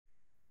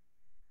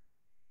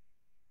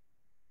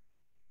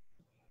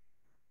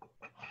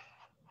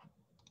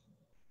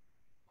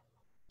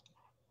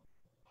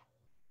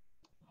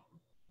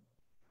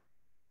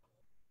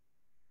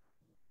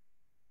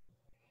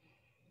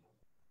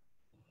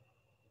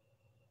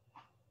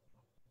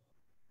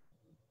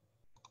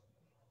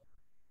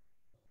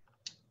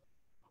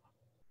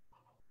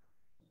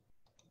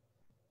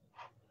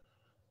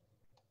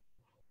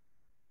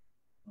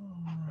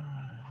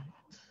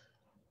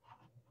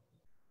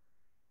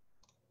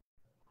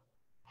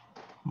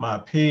My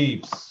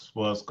peeps,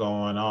 what's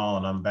going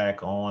on? I'm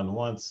back on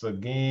once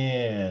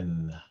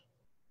again.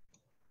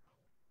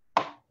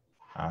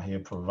 Out here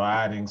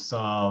providing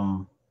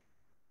some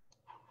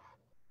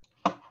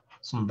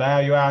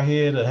value out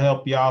here to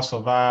help y'all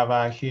survive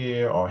out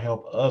here or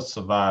help us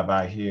survive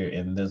out here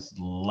in this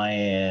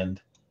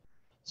land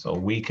so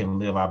we can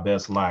live our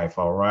best life,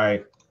 all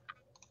right?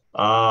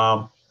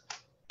 Um,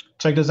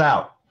 Check this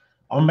out.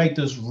 I'm gonna make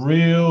this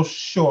real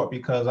short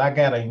because I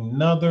got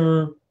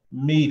another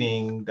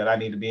meeting that I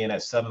need to be in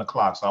at 7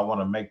 o'clock. So I want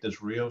to make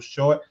this real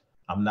short.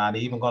 I'm not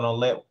even gonna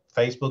let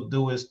Facebook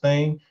do its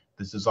thing.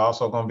 This is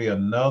also going to be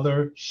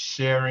another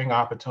sharing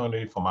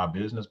opportunity for my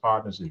business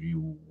partners if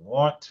you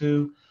want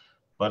to.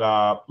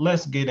 But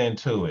let's get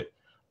into it.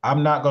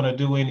 I'm not going to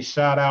do any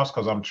shout outs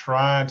because I'm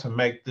trying to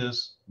make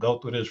this go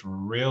through this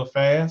real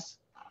fast.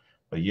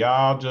 But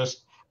y'all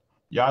just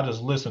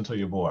listen to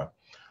your boy.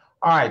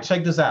 All right,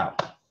 check this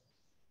out.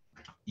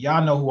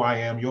 Y'all know who I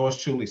am. Yours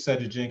truly,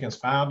 Cedric Jenkins,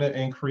 founder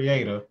and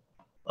creator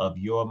of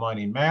Your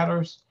Money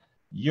Matters.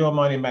 Your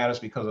money matters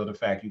because of the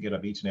fact you get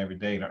up each and every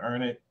day to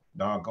earn it.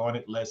 Doggone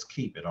it, let's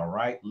keep it. All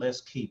right, let's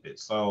keep it.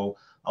 So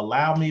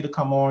allow me to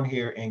come on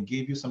here and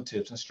give you some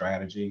tips and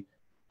strategy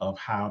of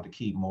how to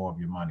keep more of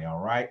your money. All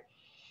right.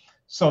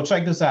 So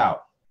check this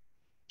out.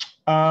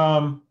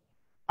 Um,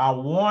 I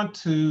want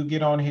to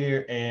get on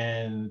here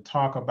and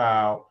talk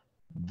about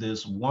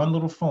this one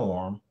little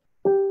form.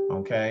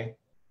 Okay.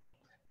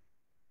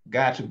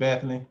 Gotcha,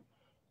 Bethany.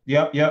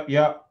 Yep, yep,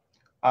 yep.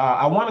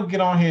 I want to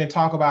get on here and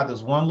talk about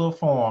this one little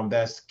form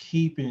that's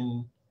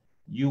keeping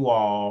you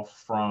all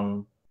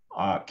from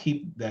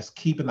keeping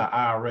the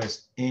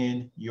IRS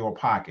in your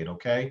pocket.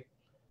 Okay.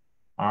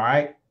 All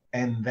right.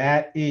 And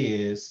that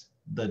is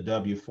the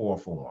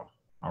W-4 form.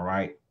 All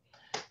right.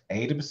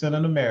 80%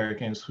 of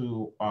Americans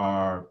who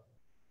are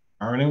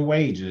earning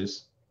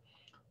wages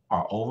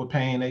are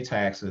overpaying their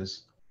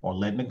taxes or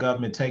letting the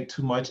government take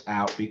too much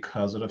out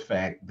because of the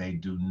fact they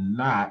do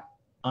not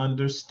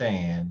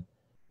understand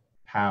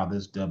how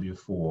this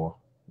W-4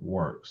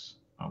 works.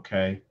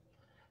 Okay.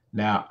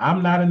 Now,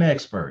 I'm not an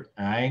expert.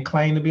 I ain't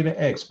claim to be the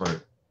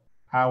expert.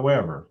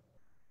 However,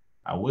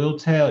 I will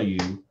tell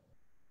you,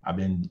 I've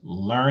been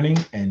learning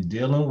and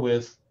dealing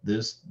with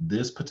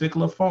this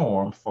particular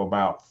form for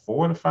about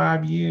 4 to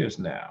 5 years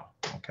now.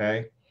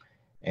 Okay.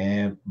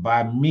 And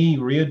by me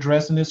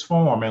readdressing this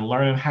form and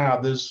learning how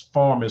this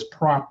form is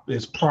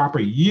proper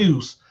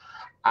use,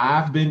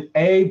 I've been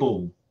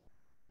able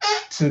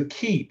to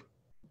keep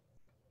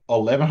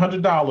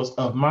 $1,100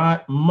 of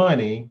my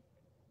money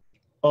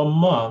a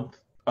month.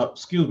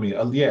 Excuse me,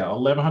 yeah,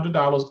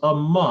 $1,100 a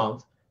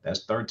month.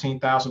 That's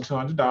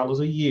 $13,200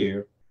 a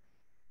year.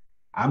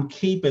 I'm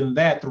keeping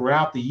that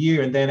throughout the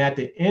year, and then at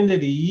the end of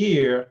the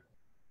year,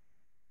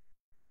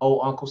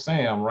 old Uncle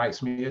Sam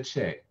writes me a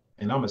check,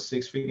 and I'm a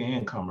six-figure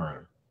income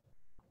earner.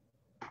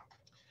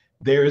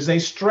 There is a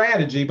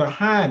strategy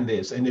behind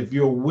this, and if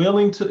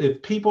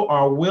people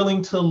are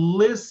willing to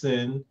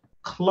listen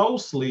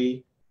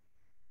closely,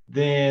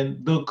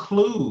 then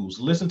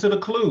listen to the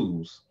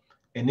clues,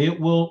 and it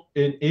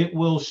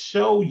will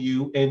show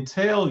you and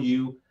tell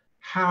you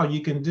how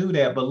you can do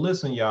that. But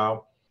listen,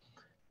 y'all,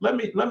 let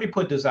me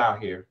put this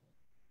out here.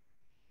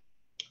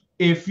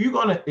 If you're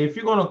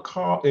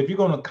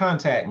gonna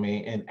contact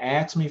me and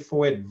ask me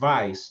for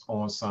advice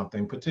on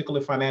something,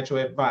 particularly financial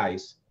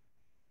advice,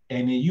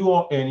 and you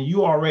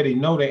already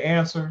know the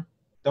answer,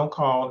 don't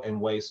call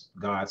and waste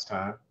God's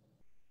time.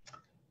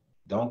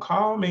 Don't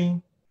call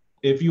me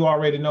if you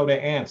already know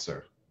the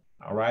answer.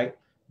 All right.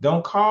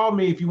 Don't call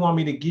me if you want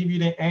me to give you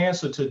the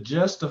answer to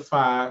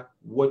justify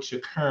what you're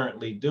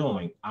currently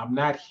doing. I'm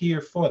not here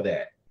for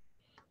that.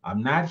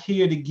 I'm not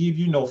here to give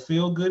you no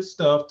feel good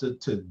stuff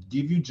to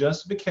give you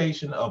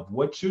justification of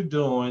what you're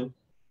doing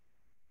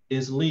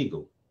is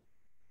legal.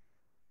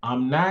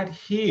 I'm not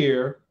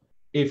here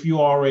if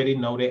you already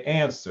know the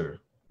answer.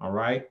 All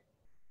right.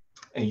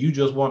 And you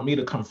just want me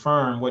to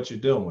confirm what you're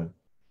doing.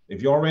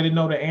 If you already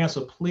know the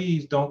answer,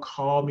 please don't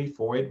call me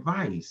for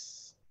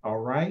advice. All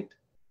right.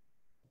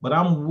 But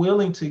I'm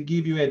willing to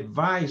give you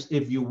advice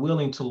if you're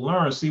willing to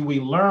learn. See, we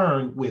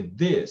learn with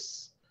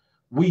this,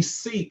 we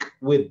seek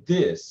with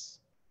this,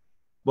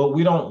 but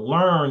we don't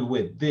learn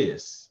with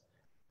this.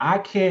 I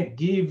can't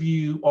give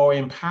you or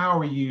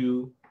empower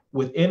you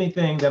with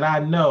anything that I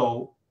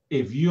know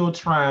if you're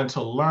trying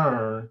to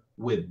learn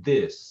with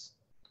this.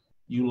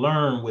 You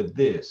learn with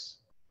this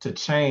to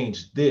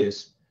change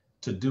this,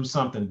 to do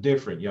something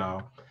different,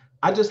 y'all.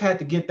 I just had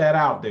to get that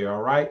out there,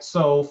 all right?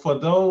 So for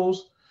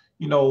those,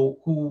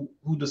 who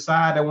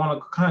decide they want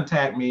to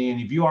contact me, and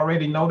if you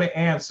already know the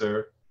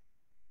answer,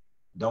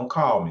 don't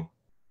call me.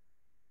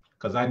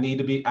 Because I need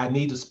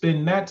to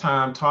spend that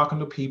time talking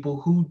to people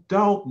who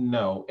don't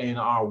know and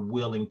are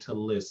willing to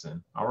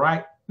listen. All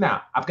right.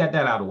 Now, I've got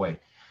that out of the way.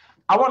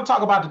 I want to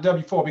talk about the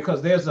W-4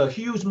 because there's a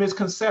huge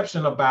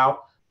misconception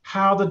about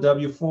how the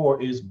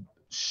W-4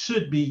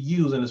 should be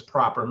used in its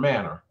proper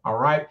manner. All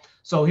right.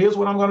 So here's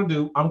what I'm going to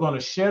do. I'm going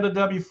to share the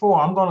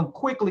W-4. I'm going to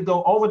quickly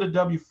go over the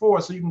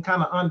W-4 so you can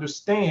kind of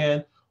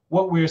understand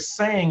what we're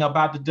saying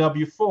about the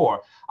W-4.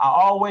 I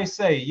always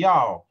say,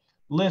 y'all,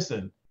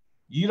 listen,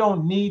 you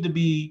don't need to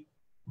be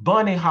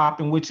bunny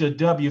hopping with your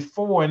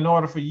W-4 in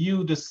order for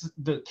you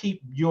to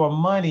keep your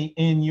money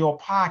in your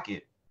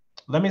pocket.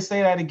 Let me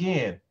say that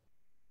again.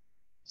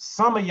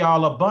 Some of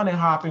y'all are bunny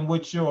hopping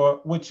with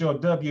your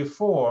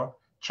W-4,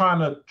 trying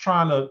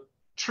to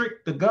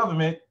trick the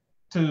government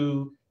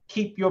to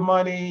keep your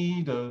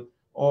money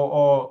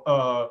or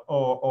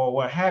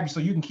what have you,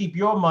 so you can keep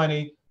your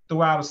money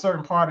throughout a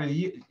certain part of the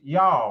year.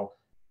 Y'all,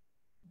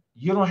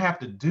 you don't have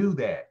to do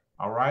that.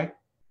 All right.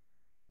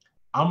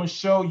 I'm gonna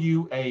show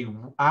you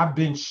I've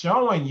been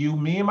showing you,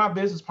 me and my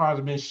business partners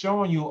have been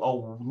showing you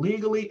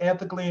legally,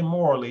 ethically, and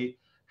morally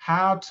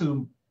how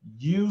to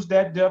use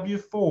that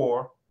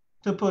W-4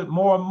 to put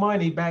more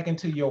money back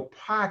into your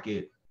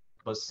pocket.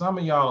 But some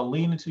of y'all are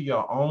leaning to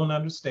your own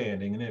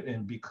understanding,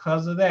 and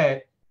because of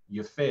that,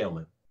 you're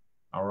failing.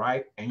 All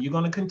right. And you're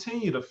gonna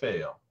continue to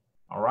fail.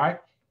 All right.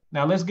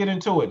 Now let's get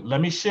into it.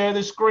 Let me share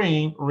the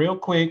screen real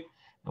quick,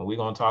 and we're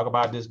gonna talk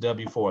about this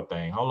W-4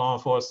 thing. Hold on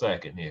for a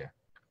second here.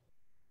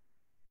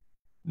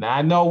 Now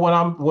I know what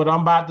I'm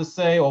about to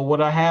say, or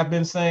what I have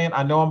been saying.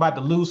 I know I'm about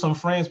to lose some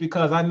friends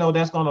because I know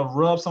that's gonna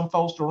rub some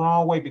folks the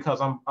wrong way, because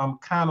I'm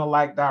kind of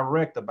like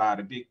direct about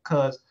it,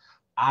 because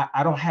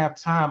I don't have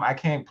time. I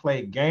can't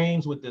play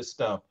games with this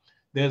stuff.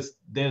 There's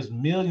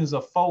millions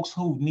of folks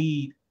who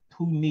need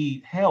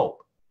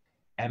help,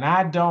 and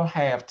I don't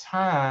have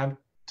time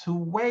to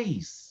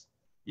waste.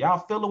 Y'all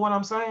feeling what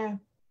I'm saying?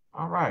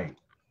 All right.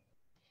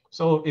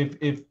 So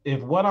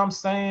if what I'm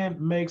saying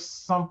makes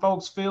some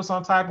folks feel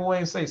some type of way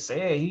and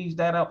say he's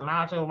that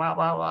obnoxious, blah,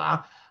 blah,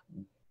 blah,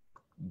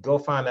 go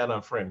find that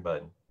unfriend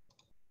button.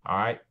 All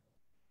right.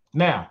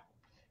 Now,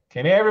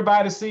 can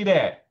everybody see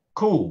that?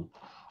 Cool.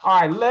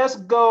 All right, let's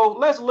go.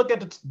 Let's look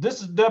at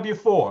this is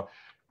W-4.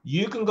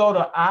 You can go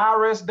to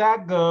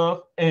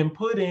irs.gov and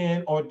put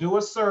in or do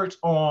a search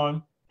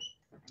on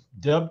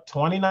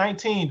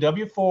 2019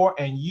 W-4,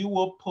 and you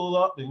will pull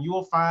up and you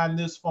will find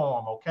this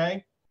form.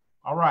 Okay.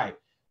 All right.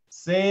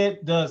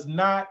 Said does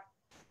not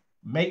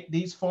make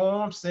these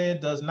forms, said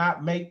does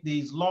not make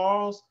these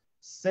laws,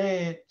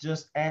 said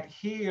just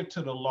adhere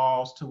to the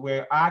laws to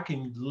where I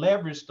can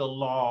leverage the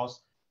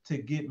laws to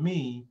get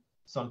me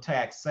some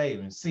tax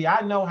savings. See,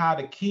 I know how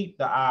to keep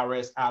the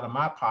IRS out of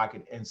my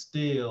pocket and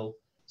still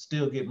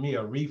get me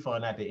a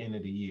refund at the end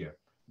of the year.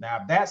 Now,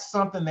 if that's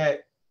something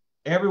that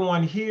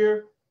everyone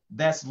here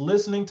that's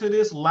listening to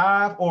this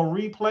live or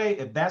replay,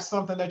 if that's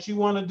something that you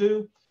want to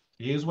do,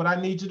 here's what I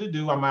need you to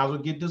do. I might as well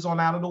get this on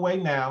out of the way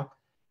now.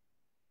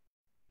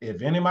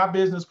 If any of my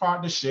business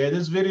partners share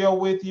this video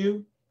with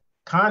you,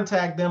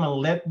 contact them and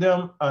let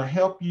them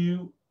help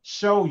you,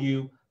 show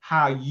you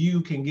how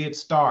you can get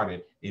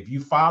started. If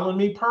you follow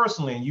me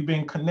personally and you've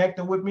been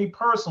connecting with me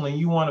personally, and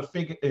you want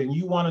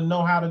to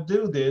know how to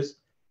do this,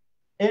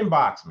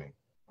 inbox me.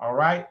 All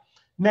right.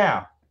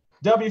 Now,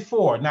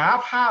 W-4. Now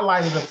I've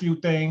highlighted a few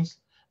things,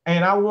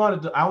 and I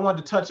wanted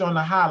to touch on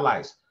the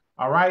highlights.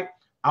 All right.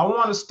 I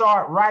want to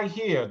start right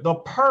here. The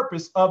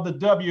purpose of the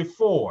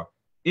W-4.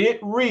 It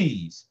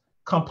reads,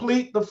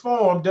 complete the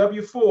form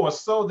W-4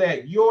 so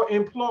that your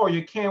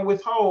employer can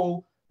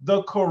withhold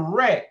the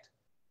correct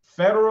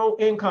federal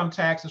income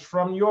taxes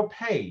from your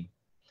pay.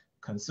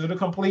 Consider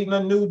completing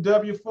a new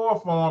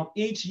W-4 form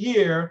each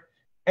year,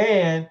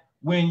 and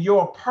when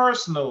your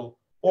personal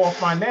or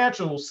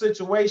financial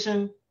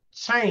situation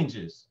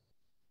changes.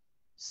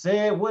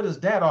 Said, what is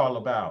that all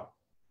about?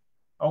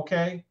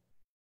 Okay.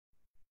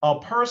 A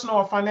personal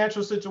or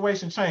financial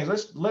situation change.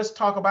 Let's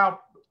talk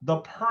about the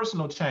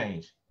personal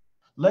change.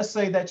 Let's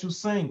say that you're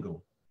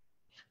single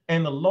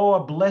and the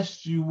Lord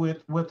blessed you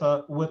with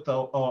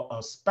a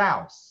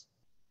spouse.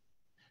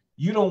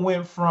 You don't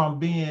went from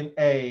being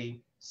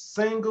a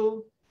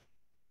single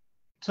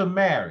to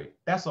married.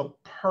 That's a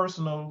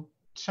personal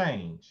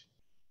change.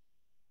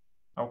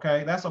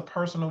 Okay, that's a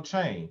personal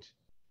change.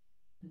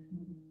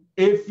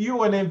 If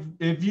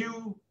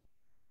you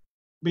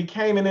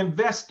became an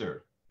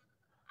investor,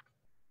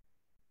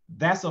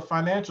 that's a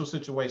financial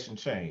situation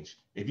change.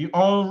 If you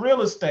own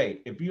real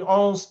estate, if you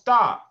own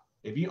stock,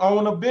 if you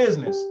own a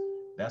business,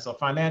 that's a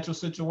financial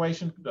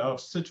situation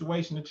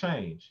to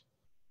change.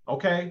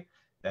 Okay,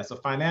 that's a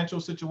financial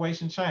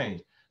situation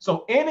change.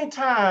 So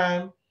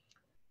anytime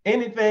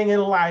anything in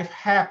life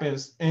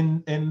happens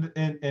in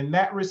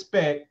that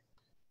respect,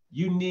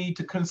 you need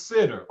to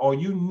consider, or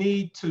you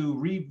need to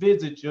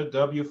revisit your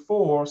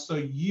W-4 so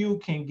you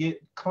can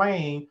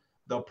claim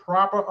the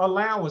proper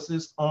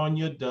allowances on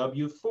your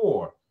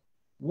W-4.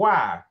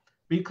 Why?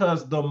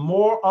 Because the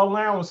more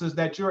allowances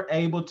that you're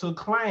able to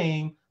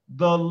claim,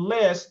 the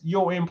less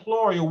your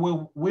employer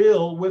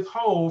will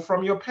withhold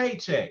from your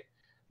paycheck.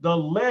 The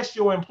less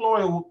your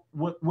employer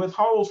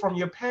withholds from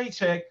your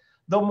paycheck,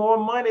 the more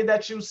money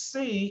that you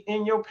see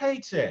in your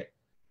paycheck.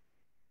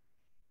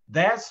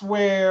 That's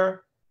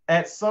where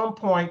at some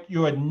point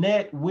your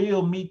net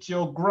will meet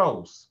your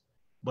gross.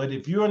 But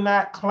if you're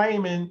not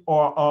claiming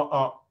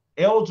or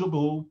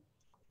eligible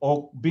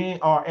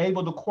or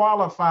able to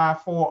qualify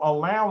for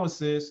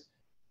allowances,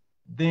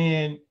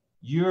 then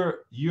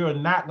you're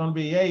not going to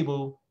be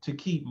able to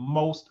keep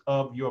most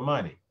of your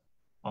money.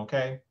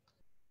 Okay.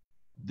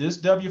 This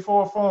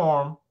W-4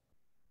 form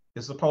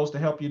is supposed to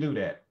help you do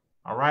that.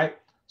 All right.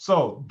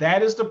 So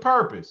that is the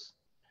purpose.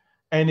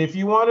 And if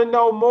you want to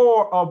know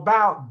more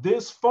about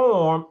this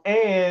form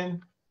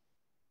and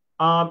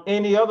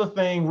any other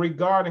thing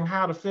regarding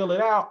how to fill it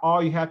out,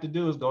 all you have to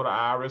do is go to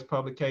IRS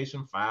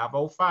Publication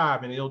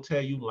 505 and it'll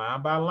tell you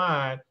line by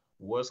line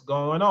what's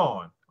going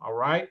on. All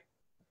right.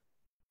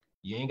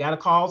 You ain't got to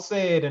call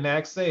SED and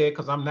ask SED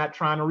because I'm not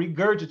trying to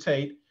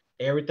regurgitate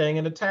everything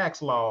in the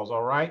tax laws.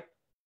 All right.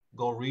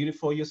 Go read it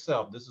for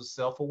yourself. This is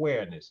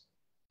self-awareness.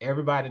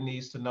 Everybody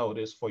needs to know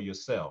this for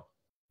yourself.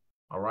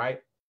 All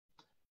right.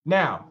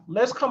 Now,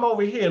 let's come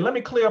over here. Let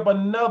me clear up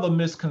another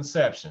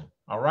misconception.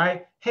 All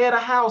right. Head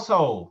of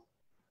household.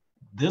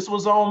 This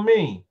was on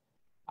me.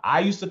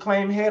 I used to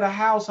claim head of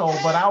household,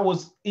 but I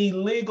was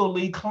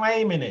illegally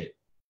claiming it.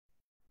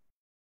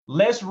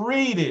 Let's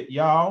read it,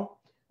 y'all.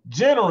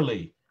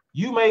 Generally,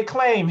 you may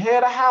claim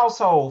head of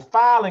household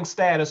filing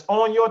status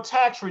on your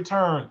tax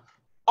return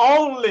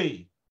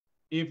only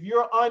if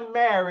you're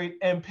unmarried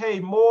and pay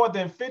more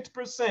than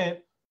 50%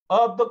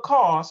 of the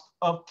cost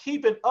of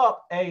keeping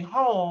up a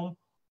home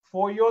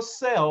for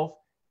yourself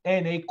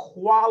and a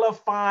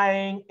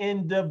qualifying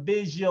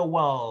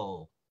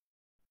individual.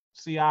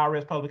 See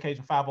IRS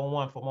Publication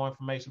 501 for more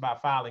information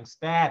about filing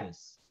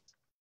status.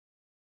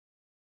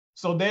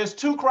 So there's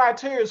two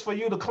criteria for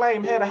you to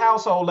claim head of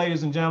household,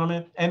 ladies and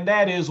gentlemen, and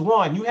that is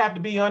one, you have to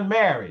be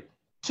unmarried.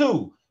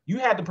 Two, you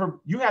have to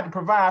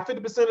provide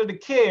 50% of the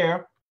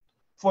care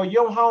for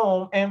your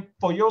home and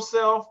for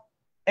yourself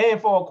and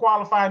for a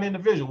qualifying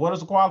individual. What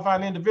is a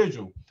qualifying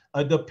individual?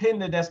 A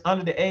dependent that's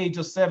under the age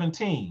of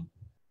 17.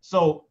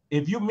 So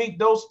if you meet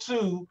those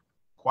two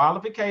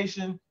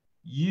qualifications,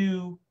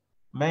 you,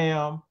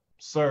 ma'am,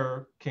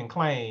 sir, can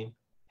claim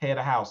head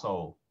of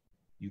household.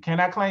 You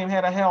cannot claim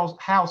head of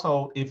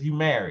household if you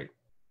married.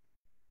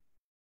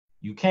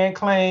 You can't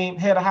claim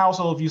head of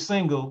household if you're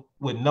single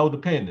with no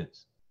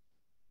dependents.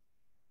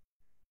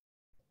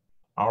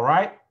 All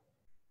right.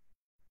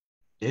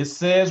 It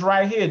says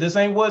right here, this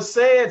ain't what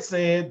SED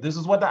said. This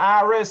is what the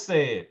IRS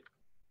said.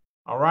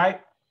 All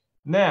right.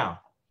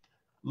 Now,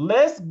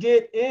 let's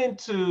get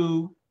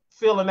into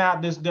filling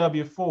out this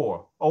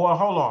W-4. Oh, well,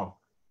 hold on.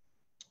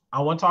 I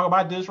want to talk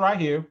about this right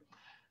here.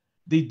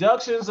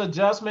 Deductions,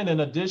 adjustment,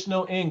 and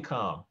additional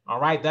income. All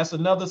right. That's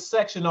another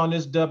section on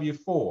this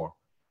W-4.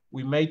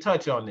 We may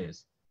touch on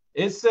this.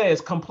 It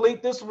says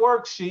complete this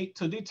worksheet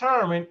to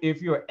determine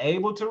if you're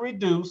able to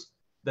reduce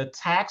the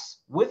tax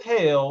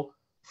withheld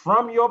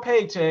from your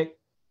paycheck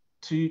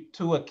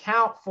to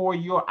account for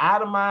your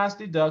itemized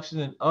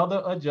deductions and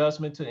other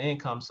adjustment to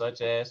income,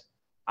 such as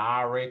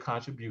IRA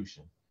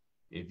contribution.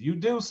 If you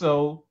do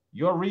so,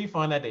 your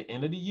refund at the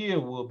end of the year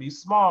will be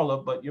smaller,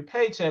 but your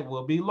paycheck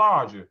will be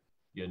larger.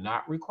 You're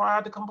not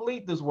required to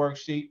complete this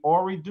worksheet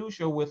or reduce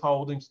your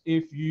withholdings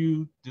if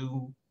you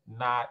do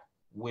not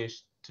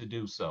wish to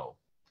do so.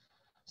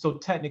 So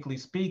technically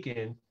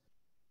speaking,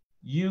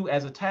 you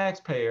as a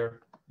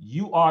taxpayer,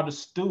 you are the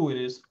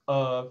stewardess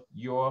of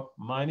your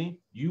money.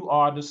 You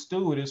are the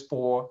stewardess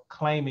for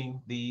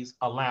claiming these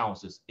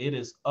allowances. It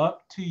is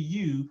up to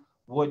you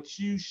what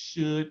you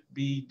should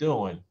be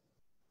doing.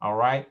 All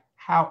right.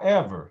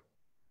 However,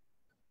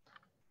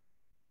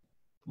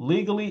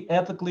 legally,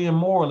 ethically, and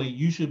morally,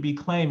 you should be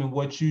claiming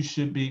what you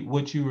should be,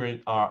 what you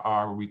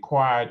are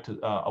required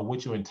to, or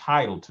what you're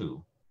entitled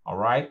to. All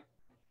right.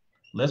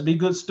 Let's be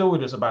good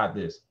stewardess about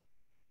this.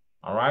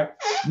 All right.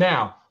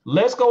 Now,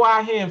 let's go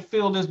out here and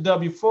fill this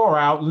W-4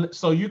 out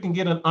so you can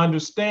get an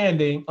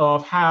understanding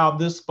of how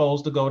this is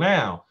supposed to go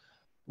down.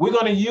 We're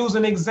going to use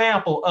an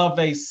example of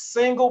a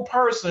single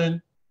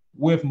person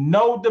with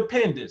no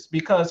dependents,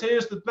 because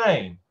here's the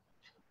thing.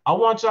 I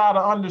want y'all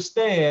to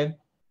understand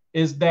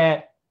is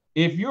that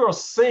if you're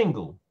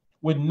single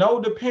with no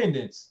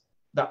dependents,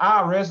 the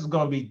IRS is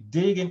going to be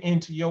digging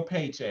into your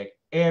paycheck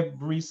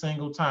every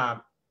single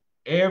time,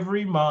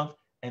 every month,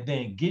 and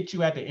then get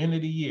you at the end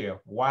of the year.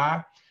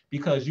 Why?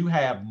 Because you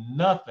have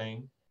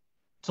nothing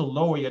to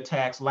lower your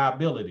tax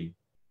liability.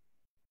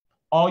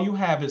 All you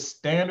have is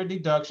standard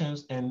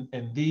deductions and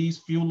these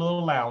few little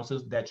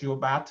allowances that you're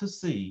about to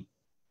see.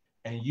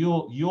 And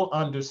you'll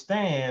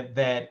understand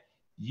that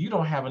you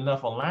don't have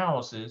enough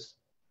allowances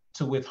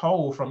to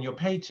withhold from your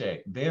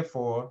paycheck.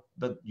 Therefore,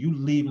 you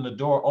leaving the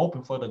door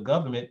open for the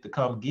government to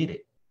come get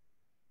it.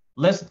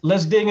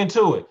 Let's dig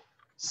into it.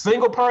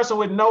 Single person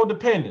with no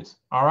dependents.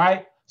 All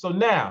right. So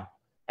now,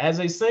 as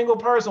a single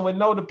person with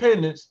no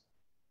dependents,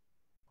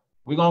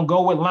 we're going to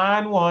go with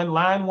line one.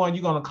 Line one,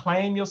 you're going to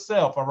claim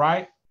yourself. All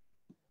right.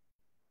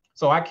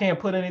 So I can't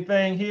put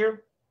anything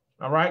here.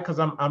 All right. Because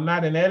I'm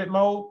not in edit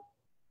mode.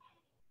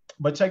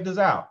 But check this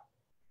out.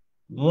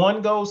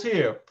 One goes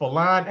here for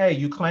line A.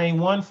 You claim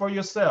one for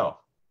yourself.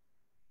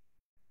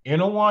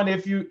 Enter one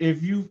if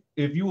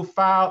you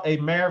file a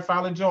married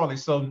filing jointly.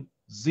 So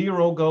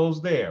 0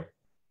 goes there.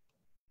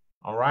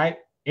 All right.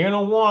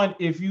 Enter one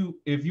if you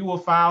will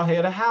file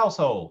head of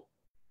household.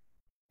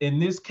 in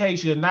this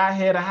case, you're not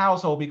head of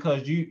household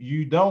because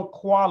you don't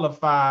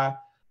qualify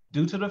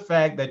due to the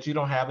fact that you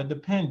don't have a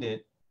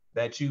dependent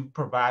that you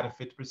provided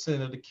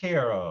 50% of the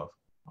care of.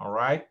 All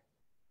right.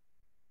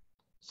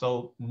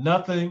 So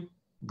nothing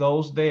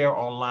goes there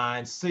on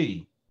line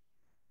C.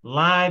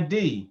 Line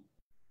D,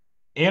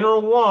 enter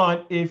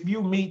one if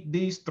you meet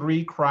these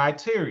three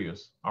criteria.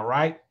 All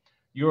right.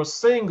 You're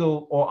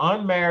single or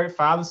unmarried,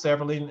 filing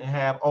separately, and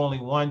have only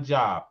one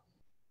job.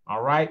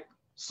 All right.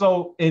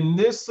 So in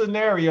this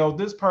scenario,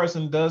 this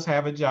person does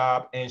have a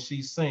job and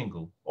she's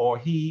single, or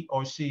he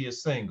or she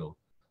is single.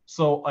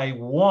 So a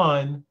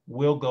 1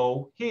 will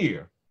go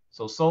here.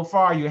 So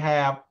far you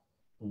have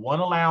 1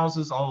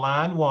 allowances on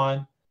line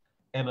 1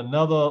 and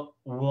another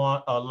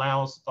 1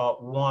 allowance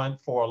 1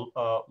 for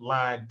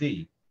line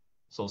D.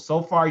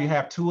 So far you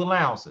have 2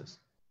 allowances.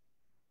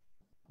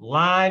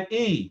 Line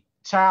E,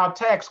 child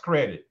tax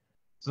credit.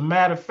 As a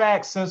matter of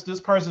fact, since this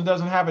person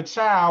doesn't have a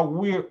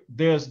child,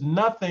 there's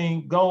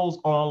nothing goes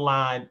on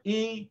line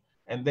E,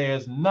 and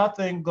there's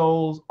nothing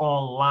goes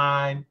on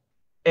line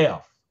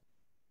F.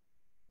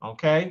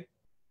 Okay?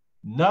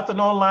 Nothing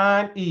on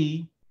line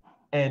E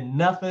and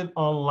nothing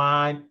on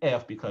line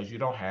F because you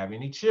don't have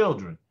any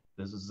children.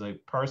 This is a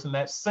person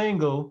that's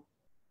single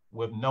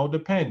with no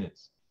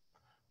dependents.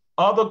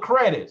 Other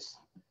credits.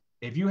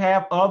 If you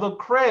have other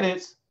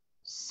credits,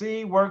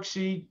 see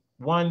worksheet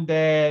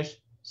 1-6,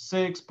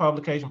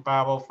 publication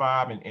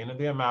 505, and enter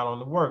the amount on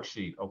the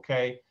worksheet,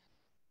 okay?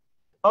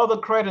 Other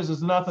credits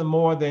is nothing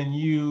more than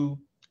you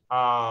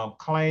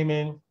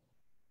claiming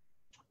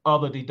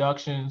other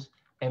deductions,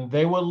 and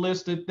they were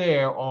listed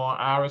there on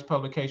IRS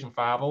publication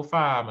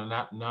 505, and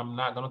I'm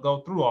not gonna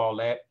go through all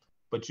that,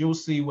 but you'll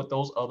see what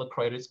those other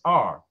credits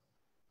are.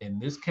 In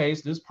this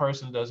case, this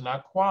person does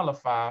not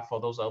qualify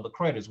for those other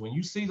credits. When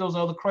you see those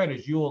other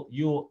credits,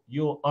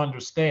 you'll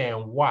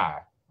understand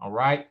why, all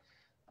right?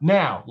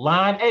 Now,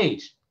 line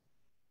H,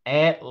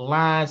 add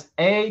lines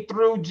A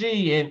through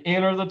G and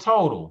enter the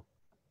total.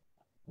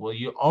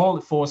 Well,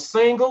 for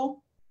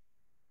single,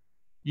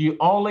 you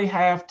only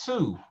have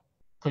 2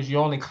 because you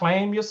only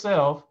claim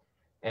yourself,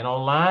 and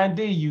on line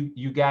D,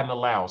 you got an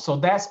allowance. So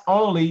that's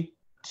only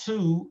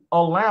 2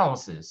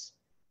 allowances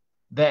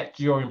that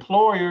your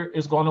employer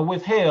is going to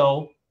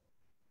withhold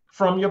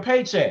from your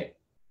paycheck.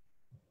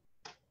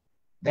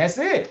 That's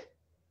it.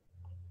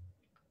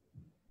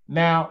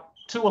 Now,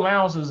 2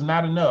 allowances is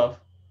not enough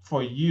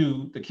for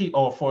you to keep,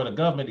 or for the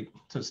government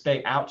to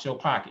stay out your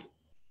pocket.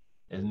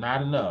 It's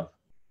not enough,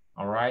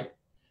 all right?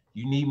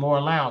 You need more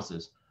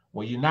allowances.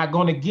 Well, you're not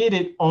going to get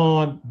it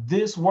on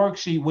this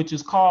worksheet, which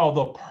is called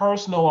the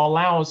personal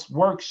allowance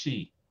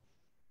worksheet,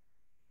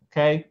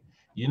 okay?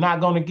 You're not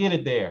going to get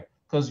it there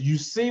because you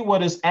see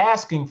what it's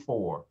asking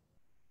for.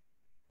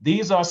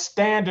 These are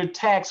standard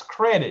tax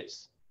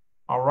credits,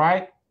 all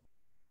right?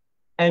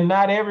 And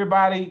not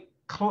everybody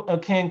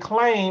can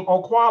claim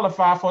or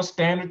qualify for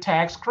standard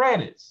tax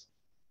credits,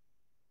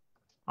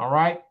 all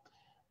right?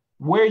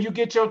 Where you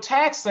get your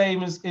tax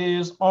savings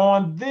is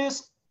on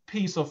this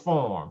piece of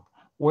form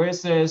where it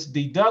says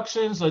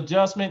deductions,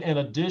 adjustment, and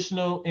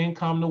additional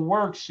income to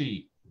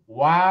worksheet.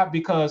 Why?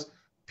 Because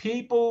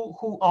people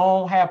who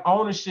have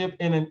ownership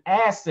in an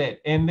asset,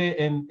 and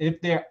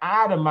if they're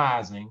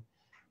itemizing,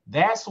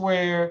 that's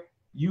where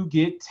you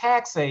get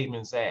tax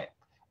savings at.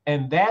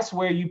 And that's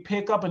where you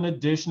pick up an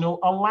additional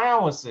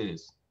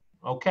allowances,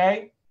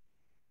 okay?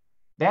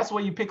 That's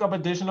where you pick up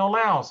additional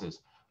allowances.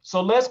 So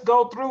let's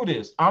go through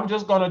this. I'm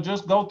just gonna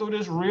go through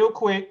this real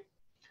quick.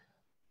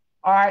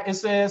 All right, it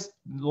says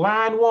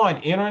line 1,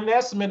 enter an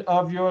estimate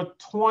of your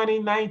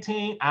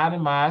 2019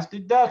 itemized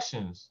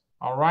deductions.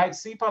 All right,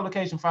 see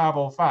publication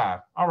 505.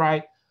 All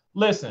right,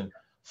 listen,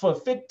 for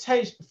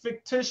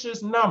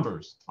fictitious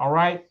numbers, all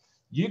right,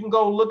 you can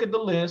go look at the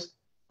list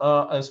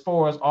as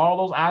far as all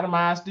those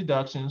itemized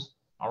deductions.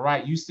 All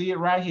right, you see it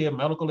right here,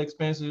 medical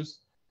expenses,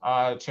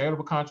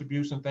 charitable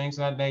contribution, things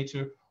of that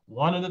nature.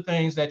 One of the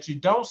things that you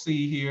don't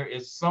see here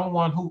is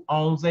someone who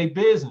owns a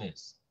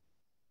business.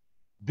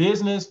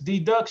 Business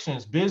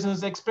deductions,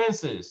 business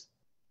expenses.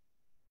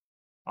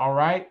 All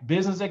right,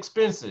 business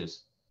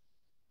expenses.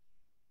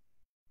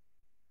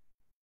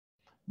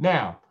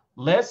 Now,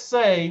 let's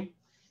say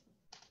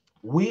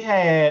we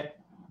had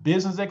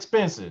business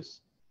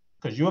expenses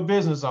because you're a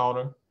business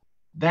owner.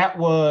 That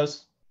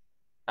was,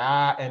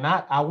 and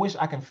I wish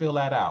I can fill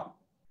that out.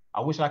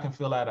 I wish I can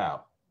fill that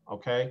out.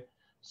 Okay,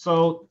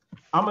 so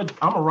I'm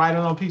gonna write it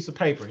on a piece of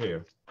paper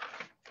here.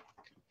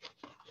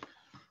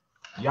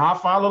 Y'all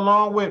follow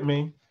along with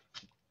me.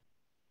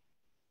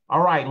 All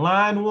right,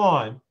 line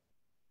 1.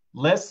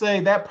 Let's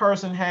say that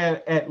person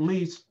had at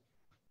least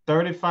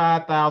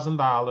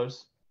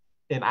 $35,000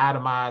 in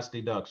itemized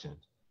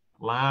deductions.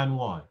 Line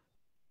 1.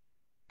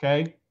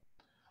 Okay.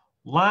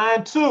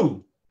 Line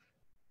 2.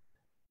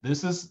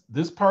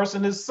 This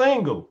person is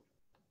single.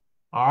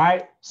 All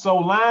right. So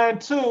line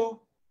 2,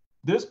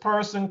 this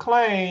person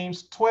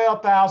claims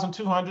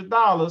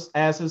 $12,200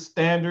 as his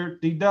standard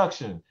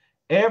deduction.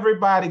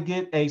 Everybody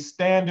get a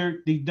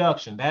standard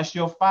deduction. That's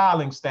your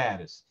filing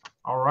status.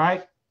 All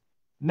right.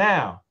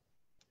 Now,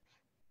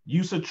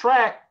 you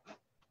subtract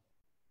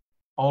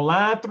On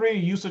line 3,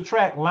 you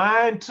subtract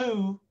line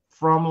 2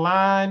 from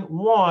line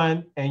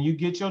 1 and you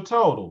get your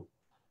total.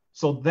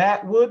 So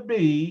that would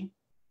be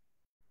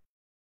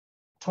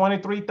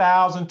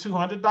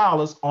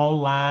 $23,200 on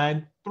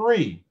line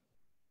 3.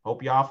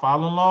 Hope y'all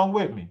following along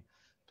with me.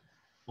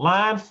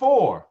 Line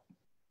 4,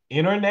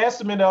 enter an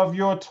estimate of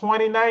your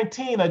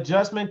 2019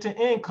 adjustment to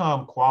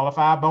income,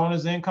 qualified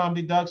bonus income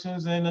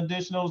deductions, and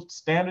additional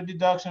standard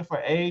deduction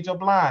for age or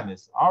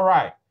blindness. All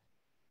right.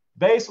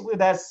 Basically,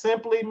 that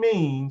simply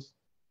means,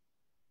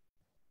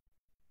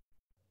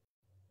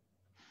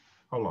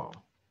 hold on.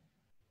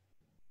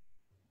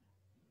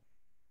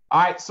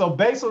 All right, so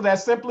basically that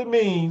simply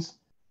means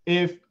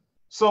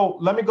so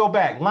let me go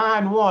back.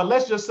 Line 1,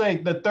 let's just say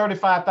the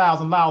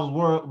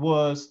 $35,000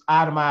 was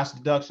itemized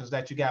deductions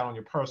that you got on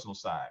your personal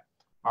side.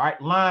 All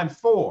right, line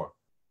 4,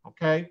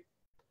 okay?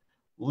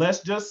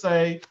 Let's just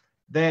say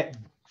that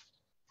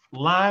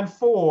line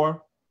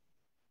 4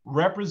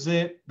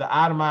 represent the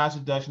itemized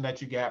deduction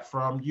that you got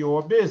from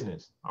your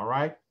business, all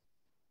right?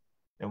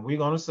 And we're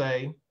gonna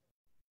say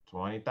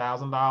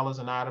 $20,000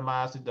 in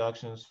itemized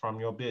deductions from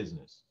your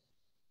business,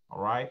 all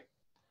right?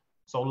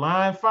 So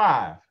line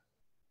 5,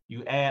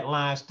 you add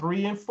lines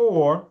 3 and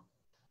 4,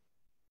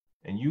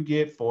 and you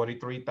get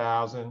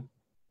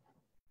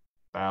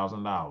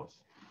 $43,000,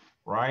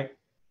 right?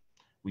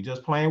 We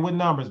just playing with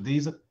numbers.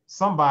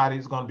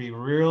 Somebody's going to be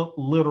real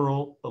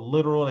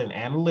literal and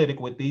analytic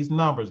with these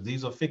numbers.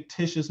 These are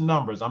fictitious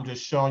numbers. I'm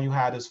just showing you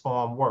how this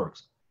form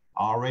works.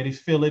 I already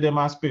feel it in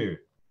my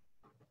spirit.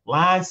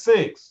 Line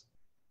 6,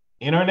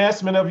 enter an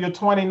estimate of your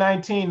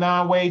 2019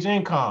 non-wage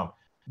income.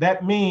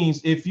 That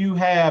means if you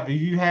have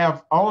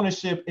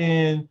ownership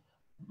in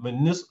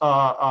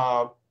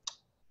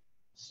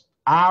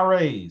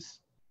IRAs,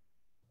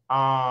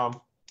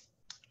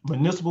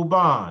 municipal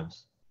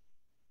bonds,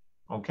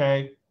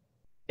 okay?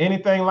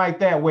 Anything like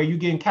that where you're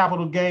getting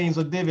capital gains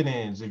or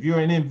dividends. If you're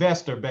an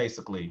investor,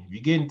 basically, if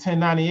you're getting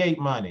 1098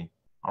 money,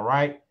 all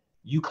right?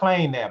 You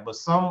claim that, but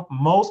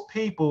most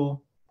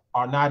people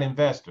are not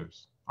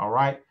investors, all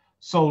right?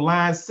 So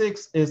line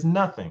 6 is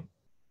nothing.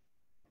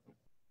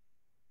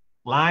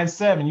 Line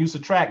 7, you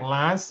subtract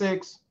line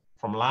 6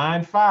 from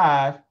line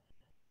 5,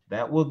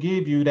 that will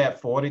give you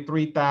that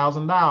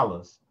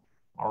 $43,000,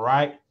 all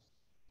right?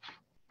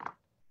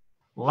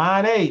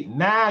 Line 8,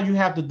 now you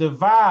have to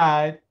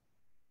divide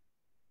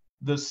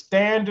the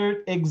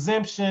standard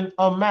exemption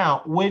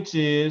amount, which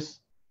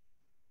is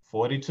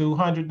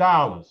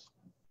 $4,200,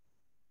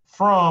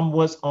 from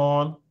what's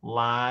on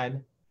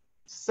line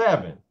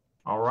 7,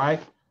 all right?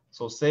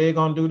 So say you're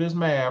gonna do this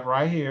math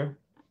right here.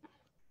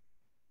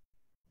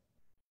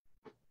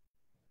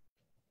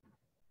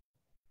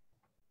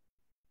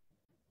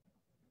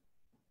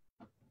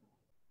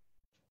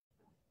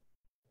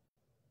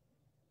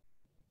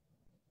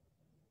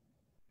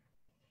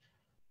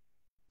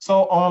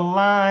 So on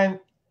line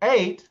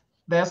 8,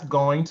 that's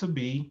going to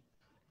be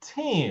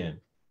 10,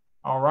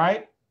 all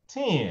right?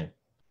 10.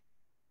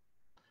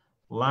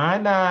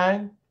 Line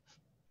 9,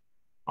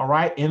 all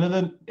right, enter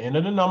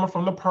the number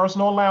from the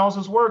personal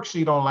allowances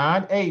worksheet on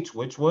line H,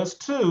 which was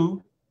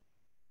 2.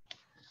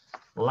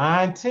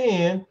 Line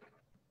 10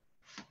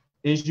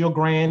 is your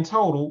grand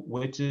total,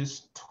 which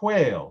is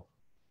 12,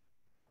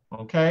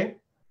 okay?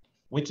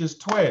 Which is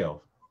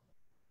 12.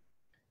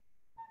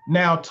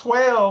 Now,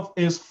 12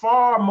 is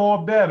far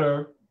more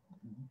better.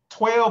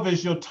 12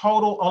 is your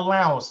total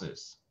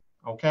allowances,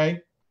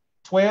 okay?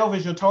 12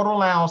 is your total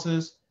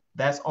allowances.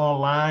 That's on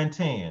line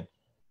 10.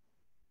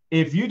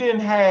 If you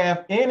didn't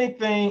have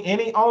anything,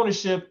 any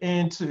ownership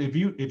into, if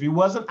you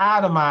wasn't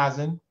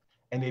itemizing,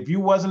 and if you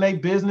wasn't a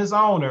business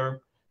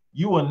owner,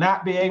 you will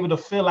not be able to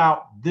fill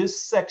out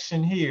this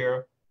section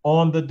here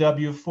on the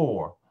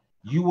W-4.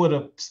 You would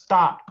have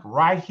stopped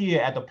right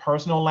here at the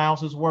personal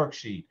allowances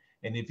worksheet.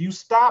 And if you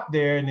stop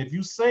there, and if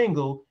you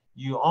single,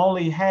 you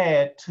only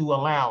had 2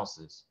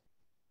 allowances.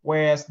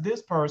 Whereas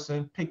this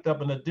person picked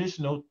up an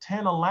additional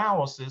 10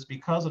 allowances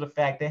because of the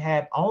fact they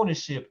had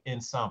ownership in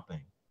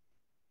something.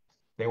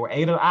 They were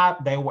able to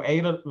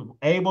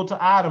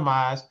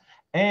itemize,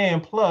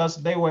 and plus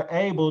they were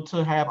able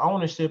to have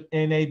ownership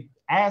in an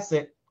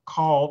asset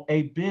called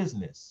a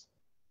business.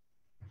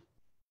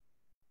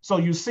 So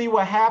you see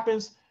what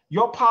happens?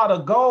 Your pot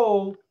of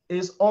gold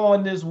is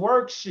on this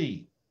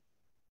worksheet.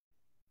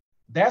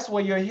 That's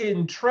where your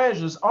hidden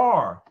treasures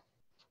are,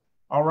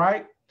 all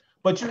right?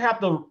 But you have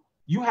to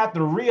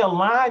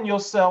realign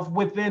yourself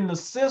within the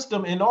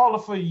system in order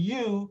for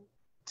you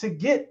to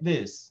get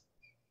this.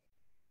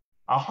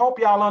 I hope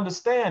y'all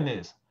understand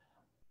this.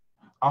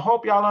 I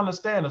hope y'all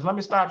understand this. Let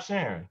me stop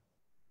sharing.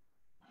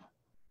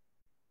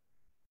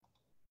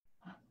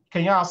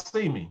 Can y'all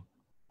see me?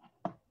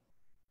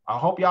 I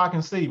hope y'all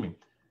can see me.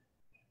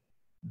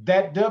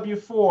 That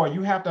W-4,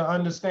 you have to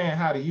understand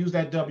how to use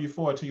that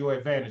W-4 to your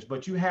advantage,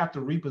 but you have to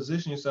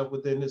reposition yourself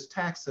within this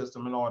tax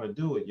system in order to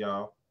do it,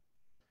 y'all.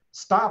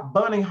 Stop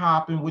bunny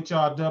hopping with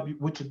your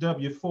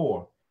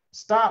W-4.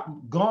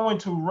 Stop going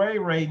to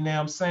Ray and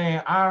them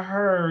saying, I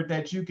heard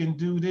that you can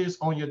do this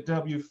on your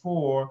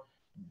W-4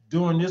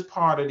 during this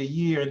part of the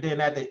year, and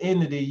then at the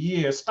end of the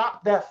year.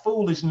 Stop that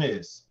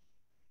foolishness.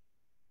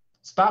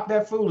 Stop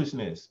that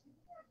foolishness.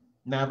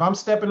 Now, if I'm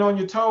stepping on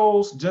your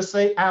toes, just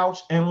say ouch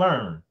and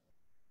learn.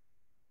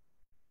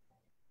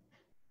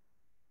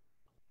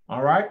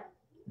 All right?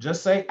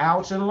 Just say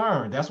ouch and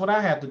learn. That's what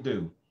I have to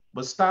do.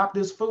 But stop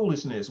this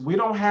foolishness. We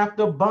don't have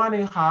to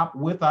bunny hop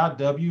with our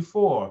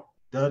W-4.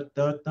 Da,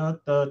 da, da,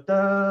 da,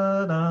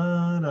 da,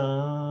 da,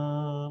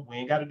 da. We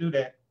ain't got to do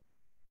that.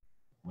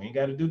 We ain't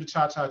got to do the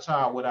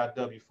cha-cha-cha with our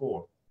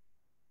W-4.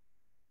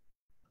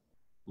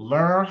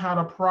 Learn how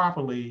to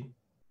properly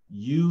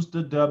use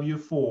the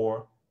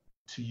W-4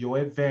 to your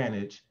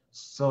advantage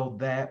so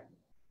that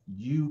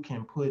you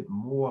can put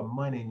more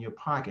money in your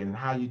pocket. And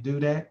how you do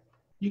that?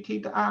 You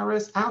keep the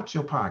IRS out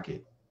your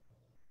pocket.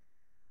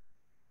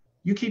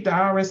 You keep the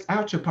IRS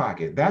out your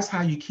pocket. That's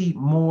how you keep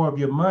more of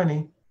your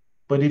money.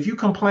 But if you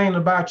complain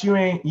about you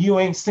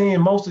ain't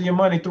seeing most of your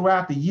money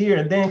throughout the year,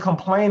 and then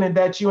complaining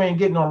that you ain't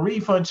getting a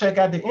refund check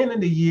at the end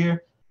of the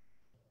year,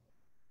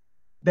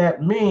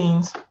 that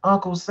means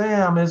Uncle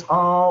Sam is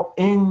all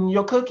in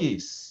your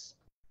cookies.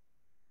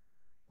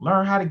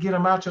 Learn how to get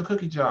him out your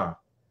cookie jar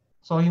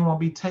so he won't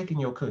be taking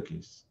your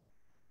cookies.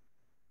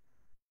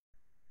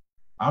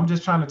 I'm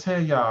just trying to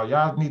tell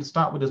y'all need to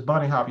stop with this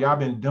bunny hop. Y'all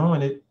been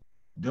doing it.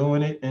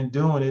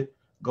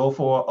 Go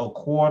for a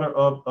quarter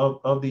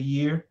of the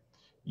year.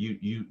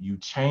 You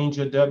change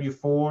your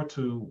W-4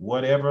 to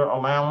whatever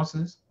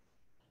allowances.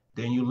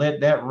 Then you let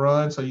that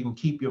run so you can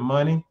keep your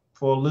money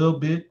for a little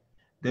bit.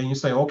 Then you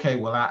say, okay,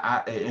 well,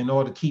 I in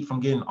order to keep from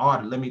getting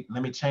audited,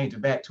 let me change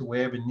it back to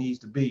wherever it needs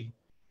to be.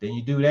 Then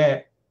you do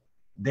that.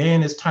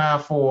 Then it's time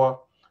for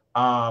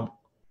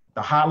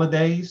the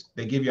holidays.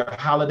 They give you a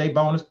holiday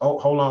bonus. Oh,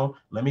 hold on,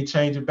 let me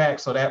change it back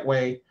so that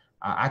way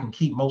I can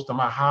keep most of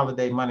my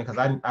holiday money,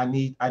 because I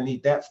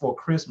need that for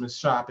Christmas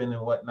shopping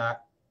and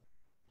whatnot.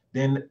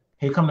 Then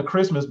here come the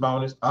Christmas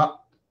bonus.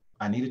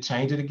 I need to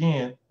change it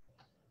again.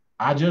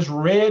 I just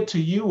read to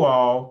you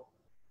all,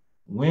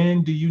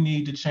 when do you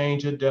need to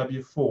change your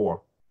W-4?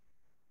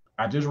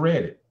 I just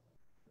read it.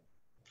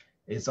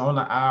 It's on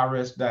the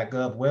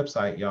irs.gov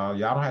website, y'all.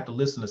 Y'all don't have to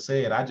listen to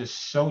say it. I just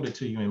showed it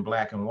to you in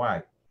black and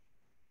white.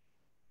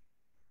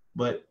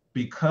 But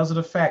because of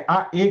the fact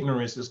our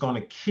ignorance is going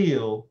to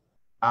kill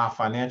our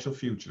financial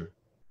future.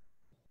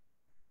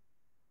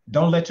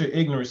 Don't let your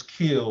ignorance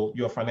kill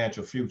your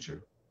financial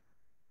future.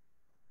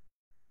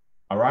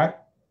 All right?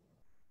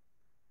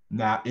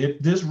 Now, if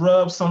this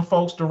rubs some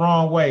folks the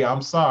wrong way,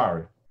 I'm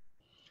sorry.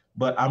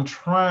 But I'm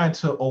trying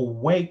to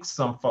awake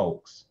some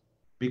folks,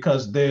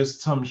 because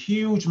there's some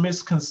huge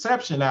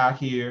misconception out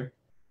here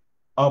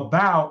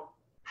about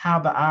how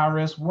the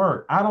IRS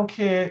work. I don't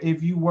care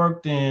if you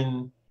worked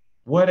in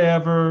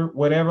whatever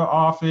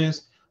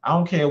office. I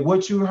don't care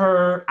what you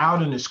heard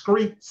out in the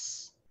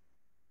streets.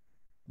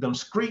 Them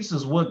streets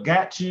is what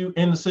got you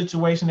in the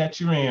situation that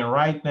you're in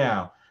right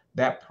now.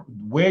 That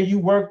where you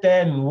worked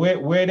at and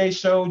where they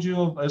showed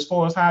you as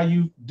far as how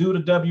you do the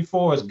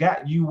W-4 has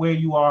got you where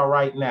you are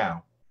right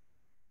now.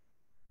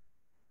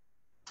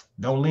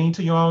 Don't lean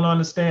to your own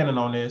understanding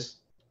on this.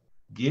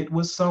 Get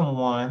with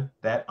someone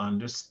that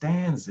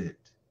understands it,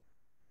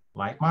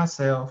 like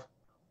myself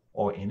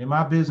or any of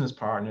my business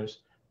partners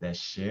that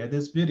share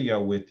this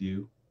video with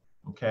you,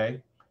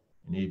 okay?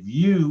 And if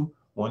you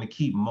want to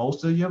keep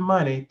most of your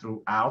money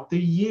throughout the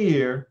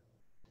year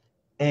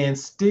and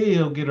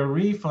still get a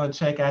refund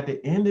check at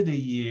the end of the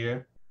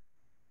year,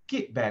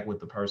 get back with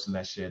the person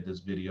that shared this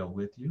video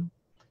with you.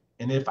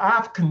 And if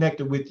I've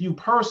connected with you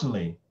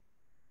personally,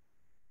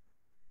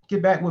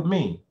 get back with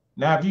me.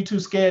 Now, if you're too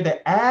scared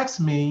to ask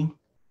me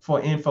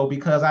for info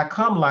because I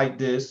come like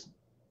this,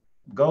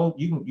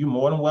 you're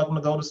more than welcome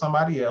to go to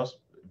somebody else.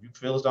 If you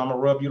feel as though I'm gonna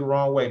rub you the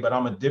wrong way, but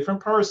I'm a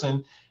different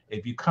person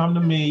if you come to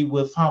me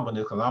with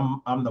humbleness,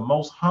 because I'm the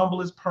most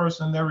humblest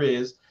person there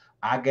is.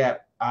 I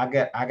got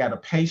a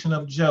patient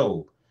of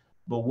Job.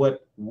 But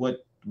what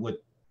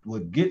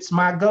gets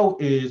my goat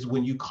is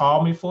when you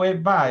call me for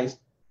advice,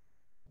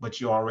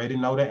 but you already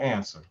know the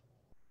answer.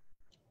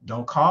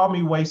 Don't call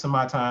me wasting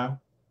my time,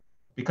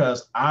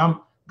 because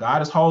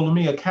God is holding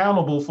me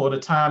accountable for the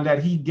time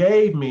that He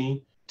gave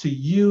me to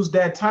use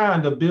that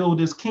time to build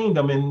His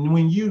kingdom. And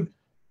when you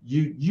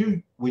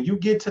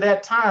get to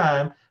that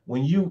time,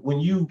 when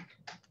you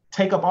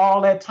take up all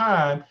that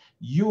time,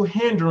 you're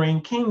hindering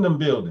kingdom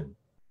building.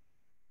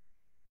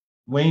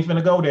 We ain't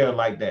finna go there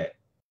like that.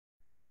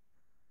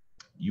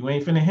 You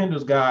ain't finna hinder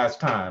God's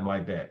time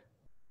like that.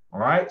 All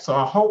right. So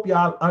I hope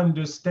y'all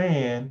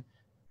understand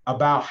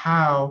about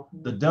how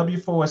the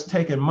W-4 is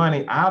taking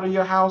money out of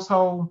your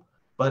household,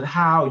 but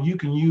how you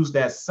can use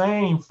that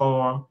same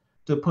form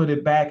to put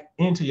it back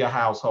into your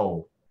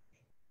household.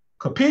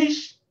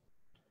 Capiche?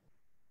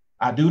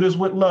 I do this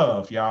with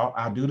love, y'all.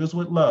 I do this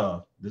with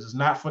love. This is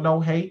not for no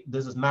hate.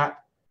 This is not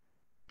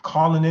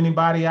calling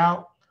anybody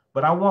out,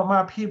 but I want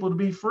my people to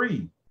be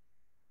free.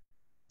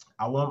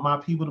 I want my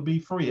people to be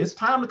free. It's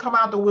time to come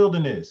out the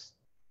wilderness.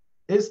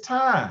 It's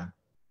time.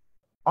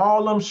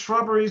 All them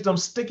shrubberies, them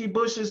sticky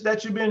bushes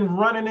that you've been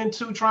running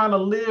into trying to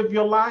live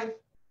your life,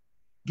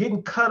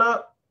 getting cut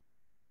up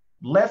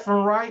left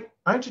and right?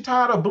 Aren't you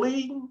tired of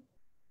bleeding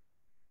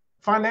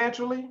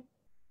financially?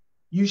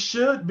 You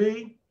should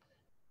be,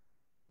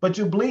 but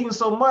you're bleeding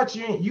so much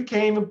you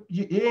can't even,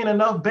 it ain't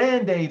enough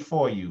Band-Aid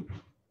for you.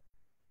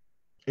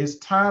 It's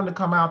time to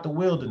come out the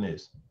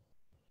wilderness.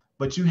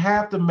 But you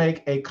have to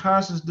make a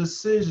conscious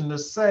decision to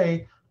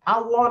say,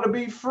 I want to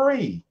be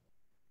free.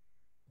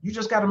 You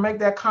just got to make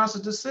that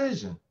conscious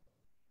decision.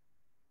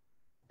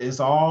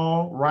 It's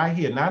all right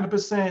here.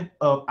 90%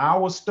 of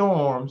our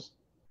storms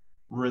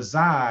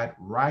reside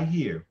right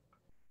here.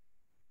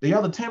 The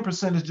other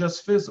 10% is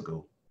just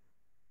physical.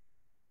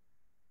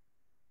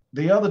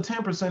 The other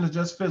 10% is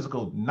just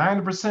physical.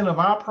 90% of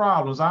our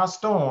problems, our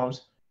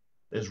storms,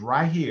 is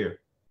right here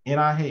in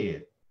our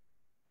head.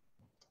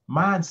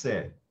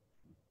 Mindset.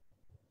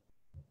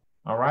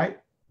 All right?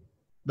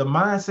 The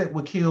mindset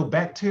will kill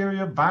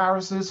bacteria,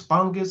 viruses,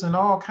 fungus, and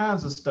all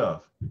kinds of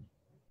stuff.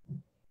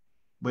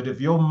 But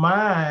if your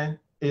mind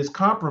is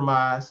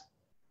compromised,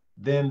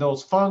 then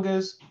those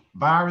fungus,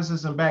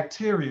 viruses, and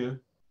bacteria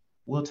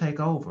will take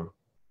over.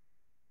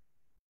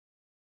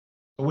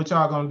 So what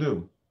y'all gonna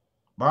do?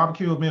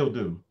 Barbecue or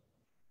mildew?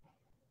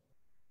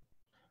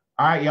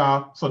 All right,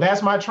 y'all. So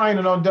that's my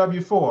training on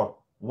W4.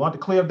 Want to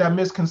clear up that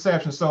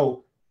misconception.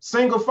 So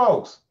single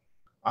folks,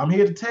 I'm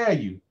here to tell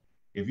you,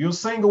 if you're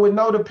single with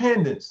no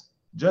dependents,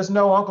 just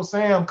know Uncle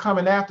Sam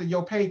coming after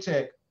your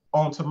paycheck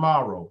on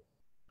tomorrow.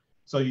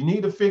 So you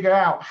need to figure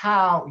out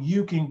how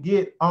you can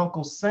get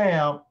Uncle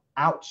Sam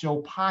out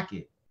your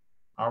pocket.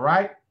 All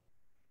right?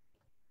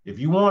 If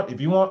you want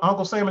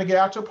Uncle Sam to get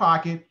out your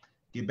pocket,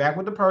 get back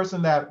with the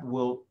person that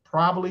will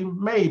probably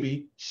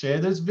maybe share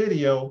this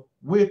video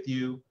with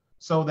you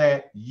so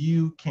that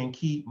you can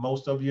keep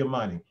most of your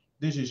money.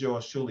 This is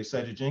yours truly,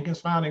 Cedric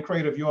Jenkins, founder and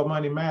creator of Your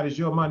Money Matters.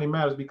 Your money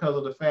matters because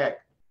of the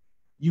fact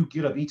you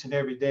get up each and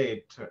every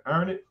day to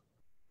earn it.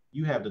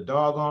 You have the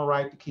doggone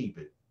right to keep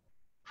it.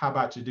 How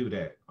about you do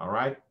that? All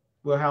right.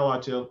 We'll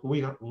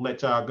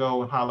let y'all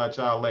go and holler at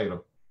y'all later.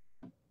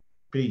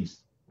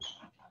 Peace.